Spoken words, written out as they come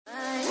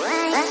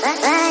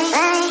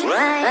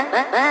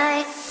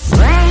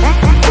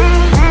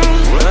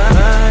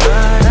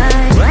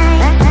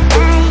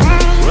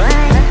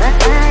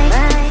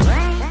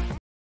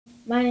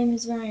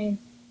name's Ryan,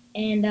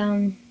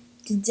 and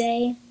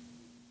today,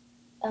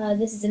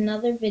 this is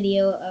another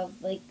video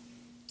of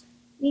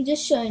me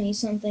just showing you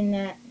something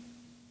that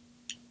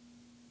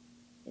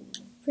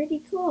is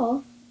pretty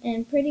cool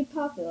and pretty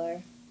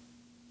popular.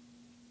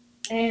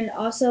 And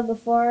also,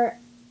 before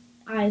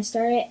I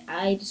start it,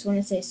 I just want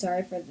to say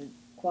sorry for the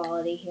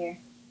quality here.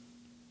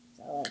 It's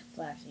all like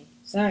flashy.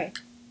 Sorry.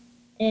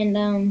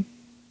 And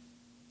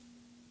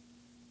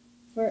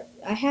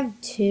I have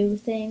two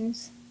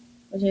things,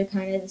 which are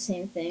kind of the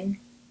same thing.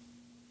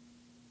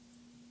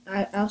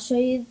 I'll show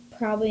you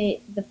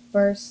probably the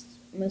first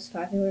most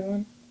popular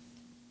one.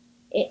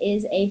 It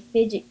is a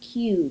fidget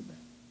cube.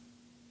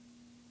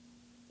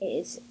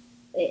 It's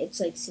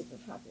like super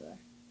popular,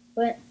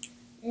 but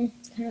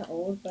it's kind of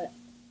old. But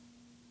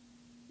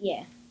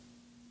yeah,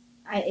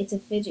 it's a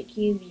fidget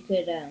cube. You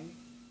could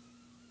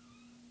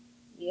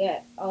you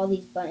got all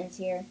these buttons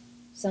here.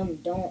 Some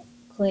don't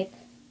click,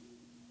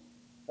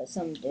 but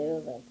some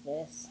do, like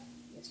this.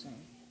 This one,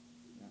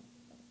 no,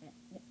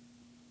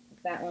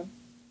 like that one.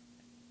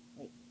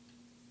 Wait,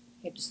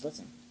 here, just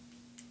listen.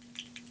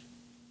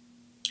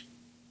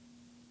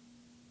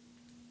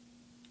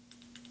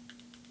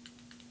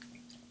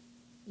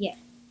 Yeah,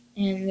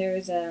 and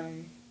there's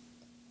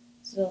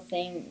this little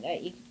thing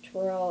that you can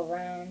twirl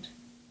around.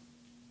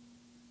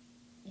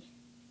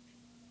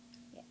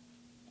 Yeah,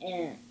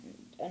 and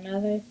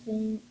another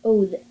thing.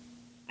 Oh,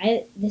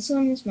 this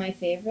one is my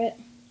favorite,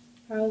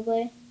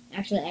 probably.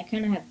 Actually, I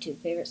kind of have two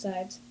favorite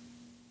sides.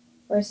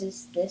 First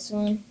is this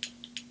one.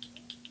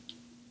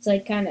 It's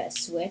like kind of a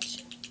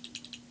switch.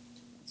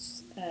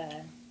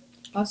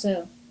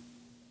 Also,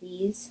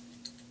 these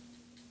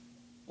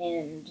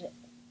and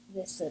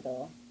this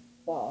little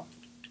ball,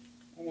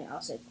 and it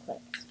also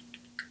clicks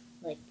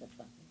like the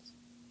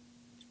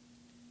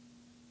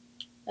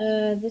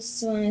buttons.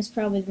 This one is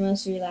probably the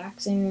most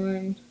relaxing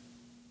one.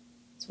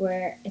 It's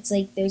where it's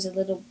like there's a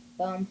little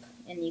bump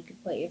and you can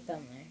put your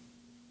thumb there,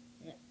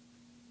 and it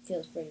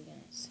feels pretty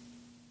nice.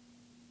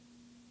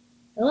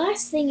 The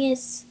last thing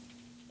is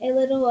a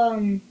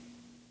little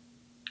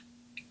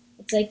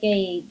it's like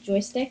a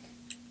joystick,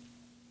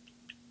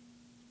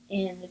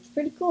 and it's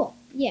pretty cool.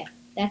 Yeah,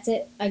 that's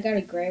it. I got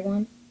a gray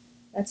one.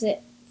 That's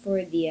it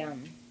for the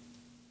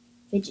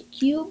fidget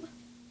cube.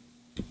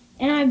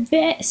 And I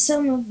bet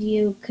some of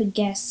you could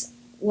guess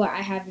what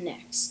I have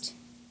next.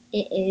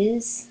 It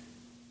is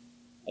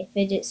a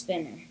fidget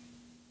spinner.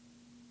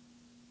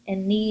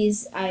 And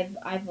these, I've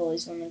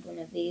always wanted one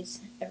of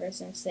these ever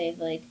since they've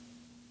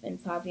been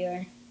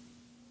popular.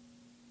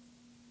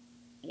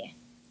 Yeah.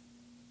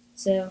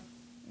 So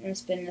I'm gonna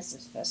spin this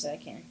as fast as I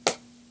can.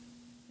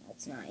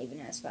 That's not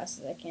even as fast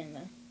as I can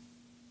though.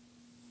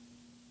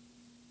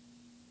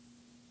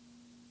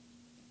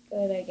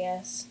 Good, I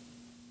guess.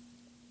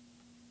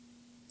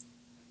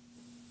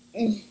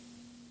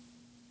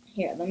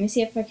 Here, let me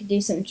see if I could do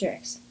some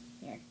tricks.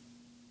 Here.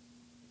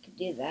 I could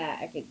do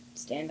that. I could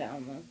stand it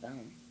on my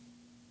thumb.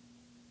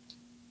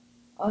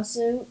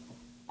 Also,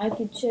 I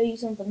could show you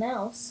something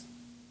else.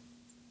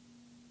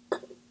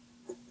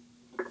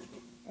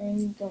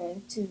 I'm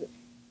going to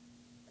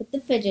put the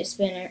fidget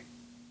spinner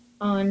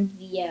on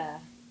the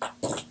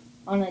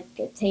on a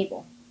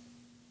table.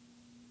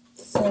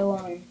 So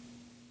I'm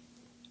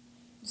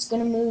just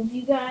gonna move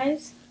you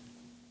guys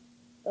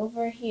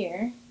over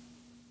here.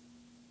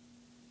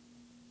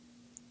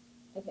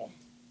 Okay.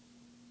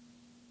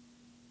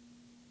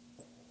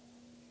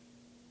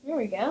 There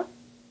we go.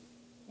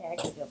 Yeah, I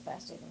could go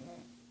faster than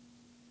that.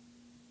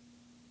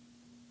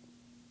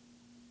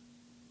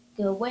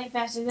 Go way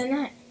faster than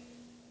that.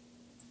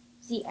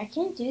 See, I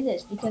can't do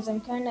this because I'm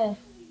kind of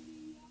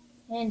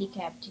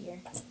handicapped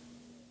here.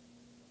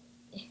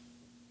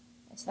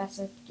 As fast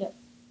as I can go.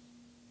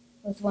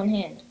 With one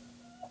hand.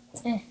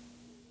 Yeah,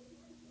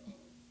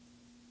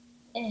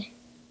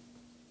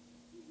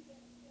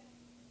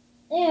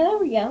 there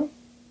we go.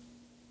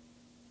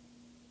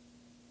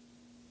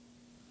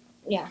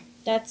 Yeah,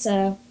 that's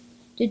the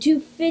two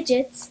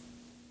fidgets.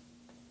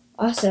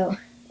 Also,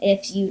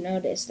 if you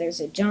notice, there's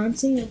a John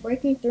Cena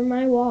breaking through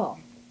my wall.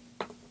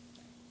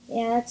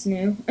 Yeah, that's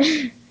new.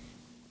 I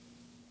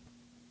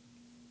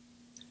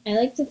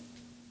like the.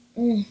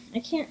 I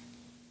can't.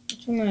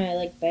 Which one do I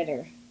like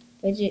better?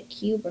 Fidget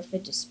cube or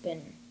fidget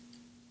spinner?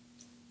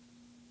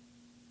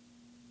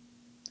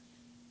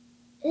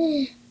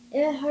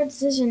 Yeah, hard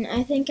decision.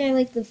 I think I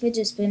like the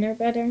fidget spinner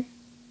better.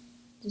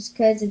 Just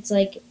because it's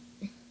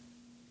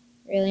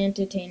really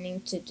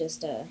entertaining to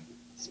just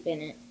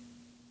spin it.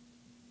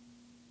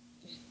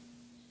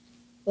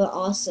 But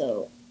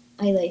also,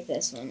 I like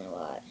this one a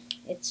lot.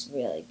 It's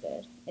really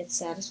good. It's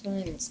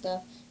satisfying and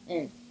stuff,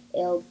 and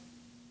it'll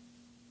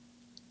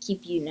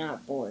keep you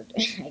not bored,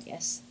 I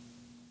guess.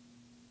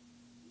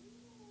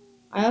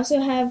 I also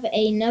have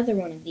another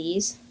one of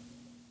these.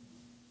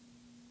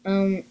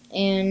 And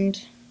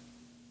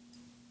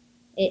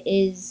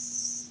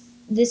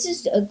this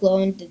is a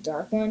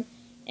glow-in-the-dark one,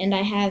 and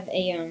I have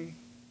a,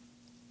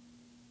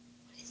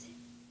 what is it?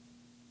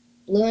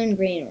 Blue and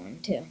green one,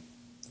 too.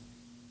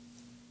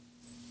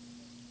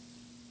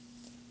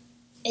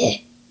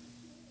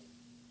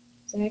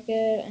 Is that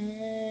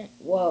good?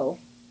 Whoa.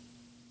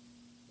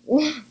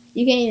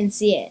 You can't even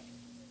see it.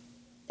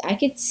 I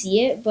could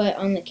see it, but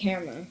on the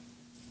camera,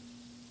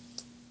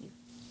 you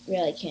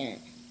really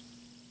can't.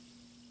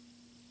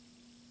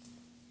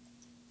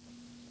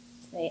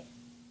 Wait,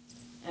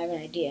 I have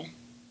an idea.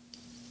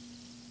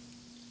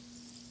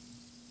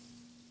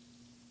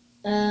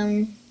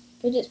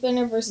 Fidget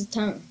spinner versus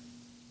tongue.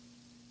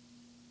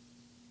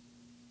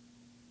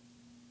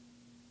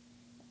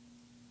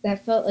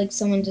 That felt like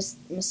someone just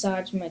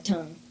massaged my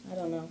tongue. I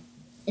don't know.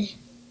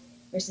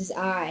 Versus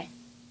eye.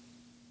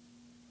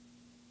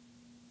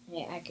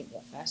 Yeah, I could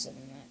go faster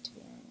than that, to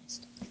be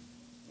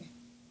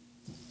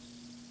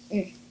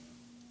honest.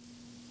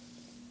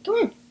 Come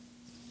on.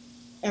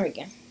 There we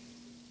go.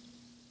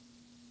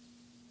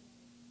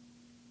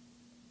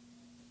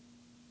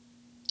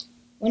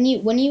 When you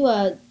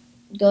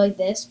go like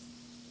this,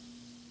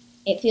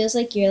 it feels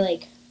like you're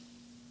like,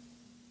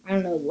 I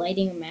don't know,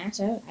 lighting a match.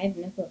 I have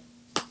no clue.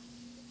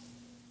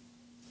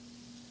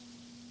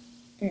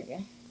 There we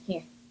go.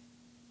 Here.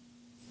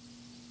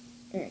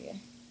 There we go.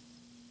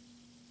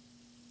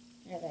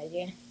 I have an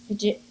idea.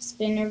 Fidget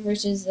spinner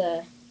versus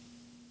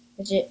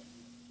fidget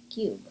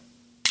cube.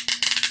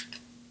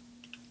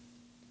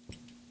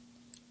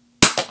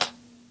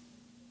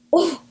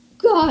 Oh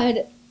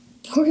God,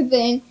 poor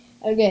thing.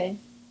 Okay,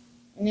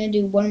 I'm gonna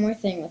do one more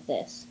thing with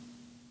this.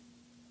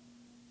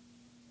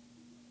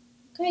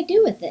 What can I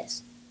do with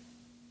this?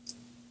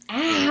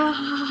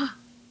 Ah!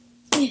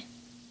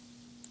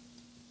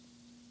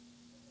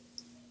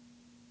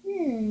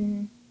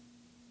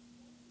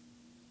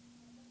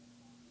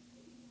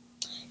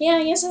 Yeah,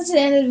 I guess that's the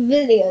end of the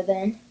video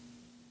then.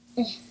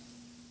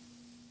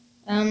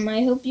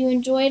 I hope you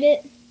enjoyed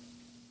it,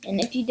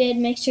 and if you did,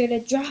 make sure to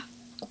drop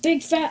a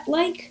big fat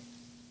like.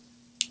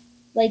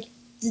 Like,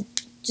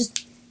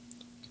 just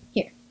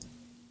here.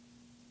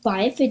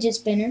 Buy a fidget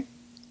spinner,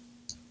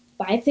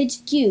 buy a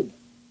fidget cube,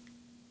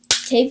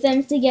 tape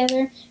them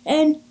together,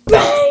 and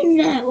bang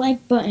that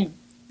like button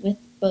with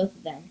both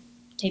of them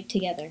taped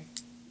together.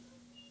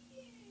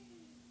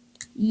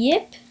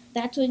 Yep,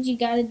 that's what you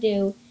gotta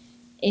do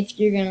if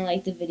you're gonna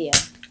like the video.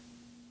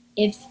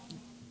 If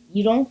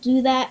you don't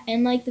do that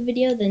and like the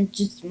video, then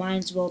just might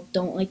as well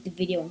don't like the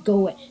video and go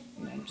away.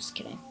 No, I'm just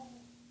kidding.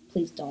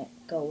 Please don't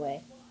go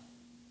away.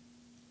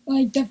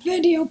 Like the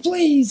video,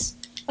 please.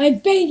 I'm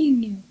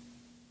begging you.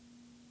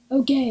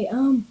 Okay,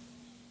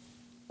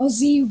 I'll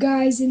see you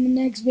guys in the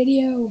next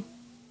video.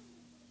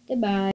 Goodbye.